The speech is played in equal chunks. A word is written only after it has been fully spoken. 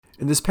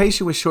In this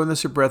patient with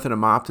shortness of breath and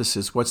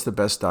hemoptysis, what's the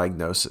best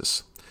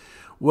diagnosis?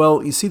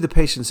 Well, you see the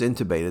patient's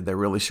intubated. They're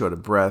really short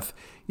of breath.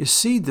 You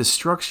see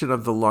destruction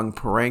of the lung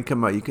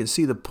parenchyma. You can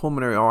see the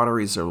pulmonary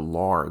arteries are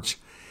large.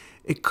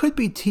 It could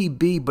be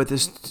TB, but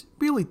there's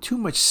really too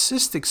much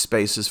cystic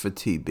spaces for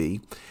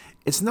TB.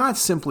 It's not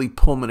simply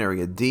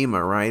pulmonary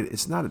edema, right?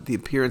 It's not the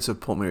appearance of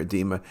pulmonary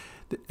edema,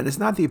 and it's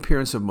not the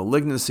appearance of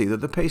malignancy, though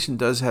the patient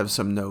does have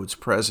some nodes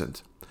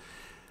present.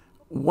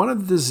 One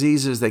of the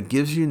diseases that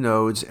gives you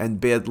nodes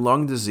and bad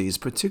lung disease,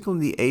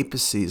 particularly in the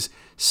apices,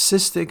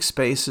 cystic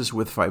spaces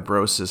with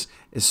fibrosis,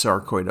 is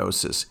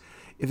sarcoidosis.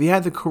 If you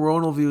had the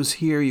coronal views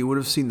here, you would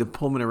have seen the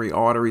pulmonary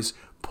arteries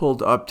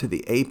pulled up to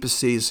the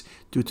apices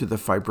due to the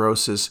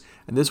fibrosis,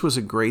 and this was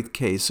a great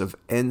case of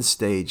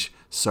end-stage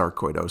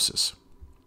sarcoidosis.